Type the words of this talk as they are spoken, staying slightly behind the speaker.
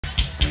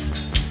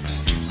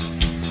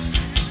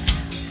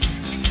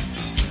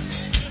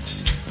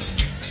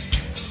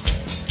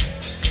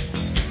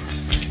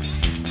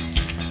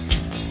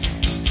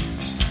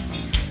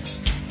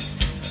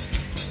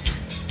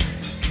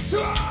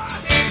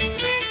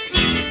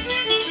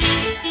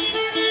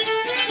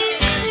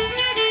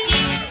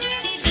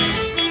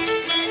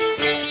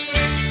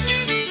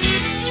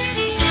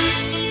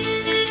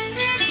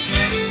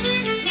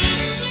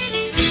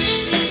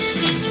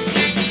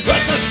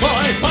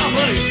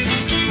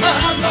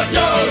not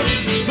yours.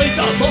 Please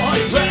don't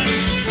boyfriend.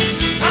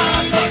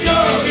 I'm not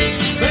yours.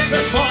 This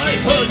is my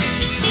hood.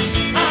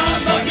 I'm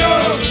not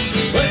yours.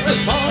 This is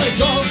my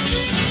job.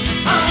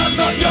 I'm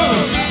not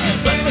yours.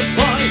 This is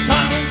my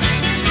town.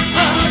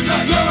 I'm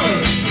not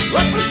yours.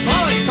 This is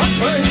my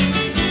country.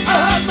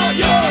 I'm not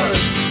yours.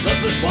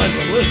 This is my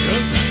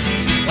religion.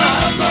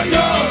 I'm not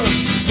yours.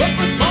 This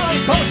is my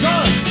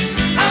culture.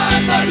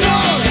 I'm not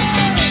yours.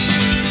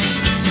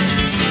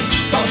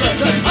 But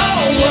this is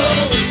our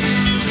world.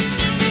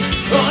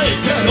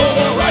 Like it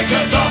or like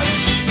it not.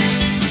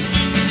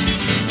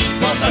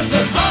 But this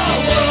is our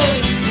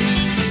world.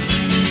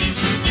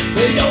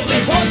 The only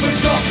one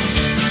we've got.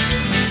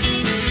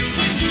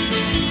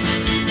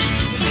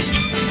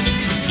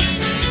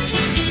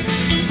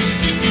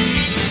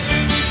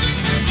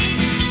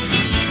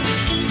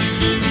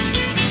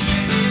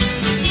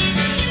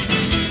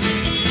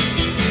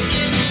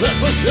 This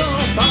is your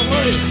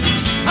family,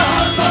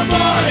 and not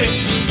mine.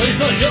 These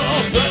are your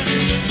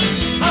friends,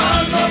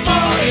 and not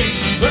mine.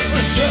 This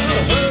is your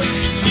hurt,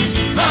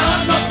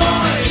 and not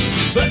mine.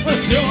 This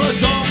is your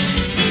job,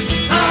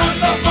 and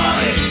not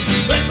mine.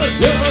 This is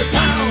your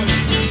town,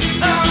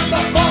 and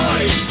not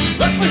mine.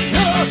 This is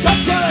your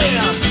country,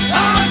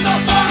 and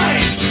not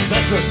mine.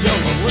 This is your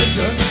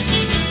religion,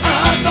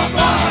 and not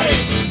mine.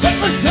 This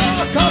is your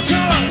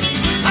culture,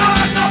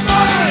 and not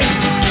mine.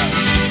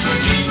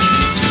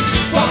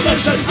 But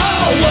this is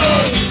our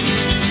world.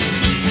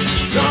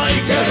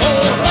 Like it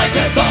or like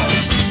it not.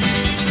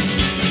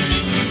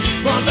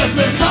 But this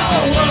is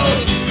our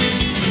world.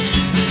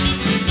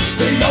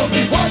 The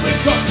only one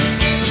we've got.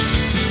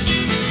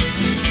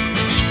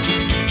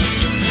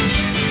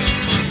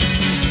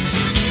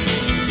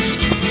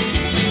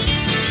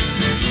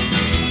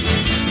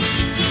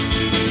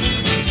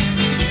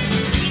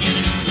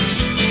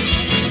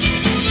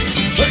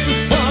 This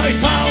is my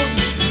town,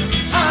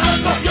 and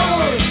not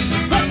yours.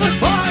 This is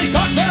my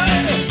country,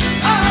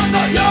 and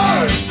not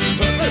yours.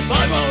 This is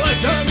my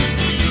religion,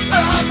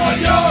 and not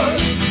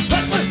yours.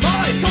 This is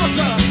my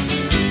culture,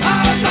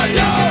 and not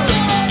yours.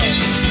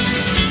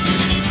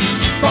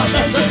 But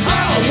this is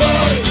our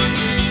world.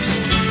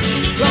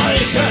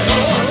 Like it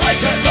or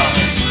like it not.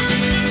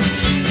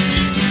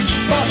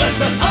 But this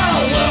is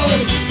our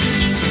world.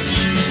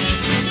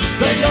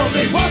 The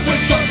only one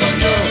we've got for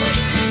you.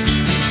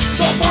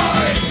 Not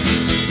mine.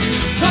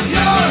 Not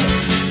yours.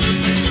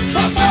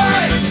 Not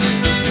mine.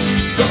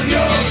 Not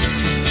yours.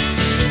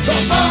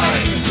 Not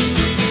mine.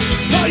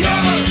 Not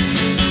yours.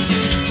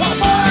 Not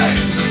mine. Not yours. Not mine.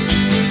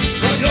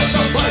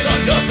 Not yours. Not mine. Not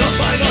yours. Not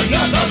mine. Not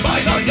yours. Not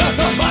mine. Not yours.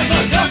 Not mine.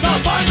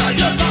 Not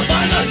yours. Not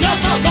mine. Not yours.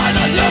 Not mine.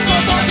 Not yours.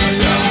 Not mine. Not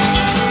yours.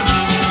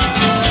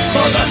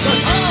 So this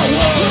is our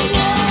world.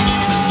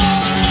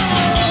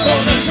 So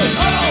this is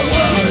our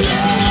world.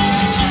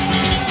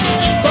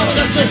 So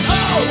this is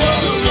our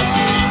world.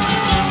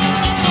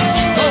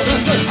 So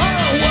this is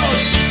our world.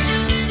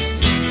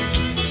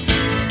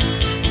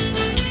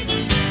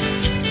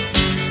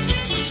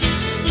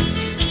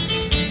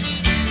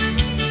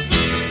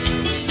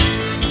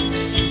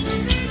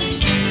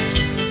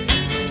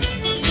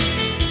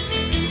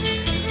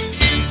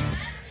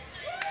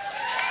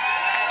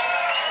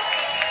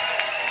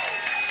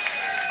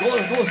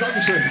 Großes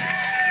Dankeschön.